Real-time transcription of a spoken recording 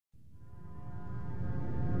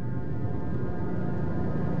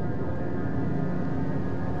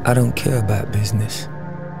I don't care about business.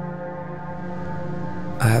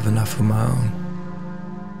 I have enough of my own.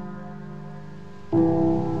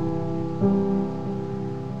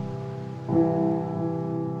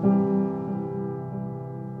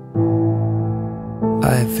 I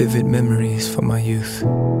have vivid memories from my youth,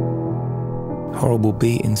 horrible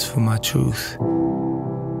beatings for my truth.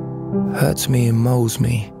 Hurts me and molds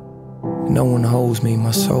me, no one holds me, my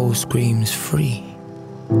soul screams free,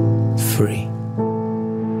 free.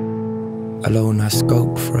 Alone I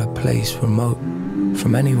scope for a place remote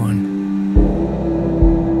from anyone,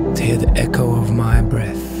 to hear the echo of my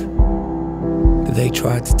breath that they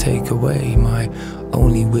tried to take away. My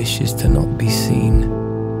only wish is to not be seen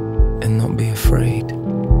and not be afraid.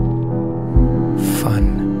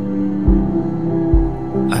 Fun.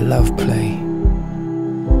 I love play.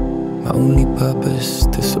 My only purpose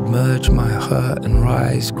to submerge my hurt and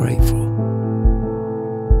rise grateful.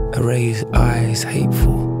 Erase eyes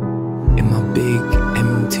hateful in my big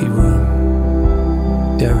empty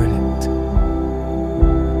room, derelict.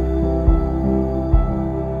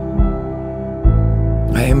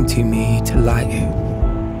 I empty me to light it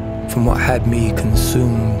from what had me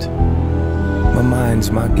consumed. My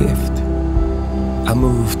mind's my gift. I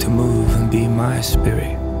move to move and be my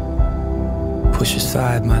spirit. Push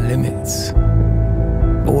aside my limits.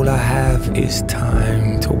 All I have is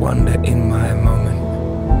time to wander in my moment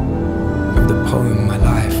of the poem my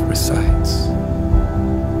life recites.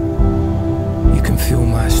 You can feel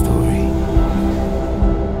my story,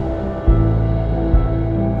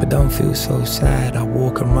 but don't feel so sad. I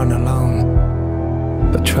walk and run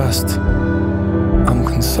alone, but trust, I'm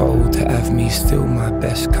consoled to have me still my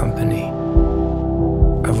best company.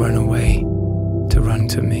 I run away to run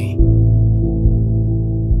to me.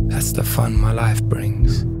 That's the fun my life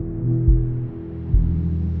brings.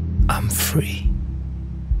 I'm free.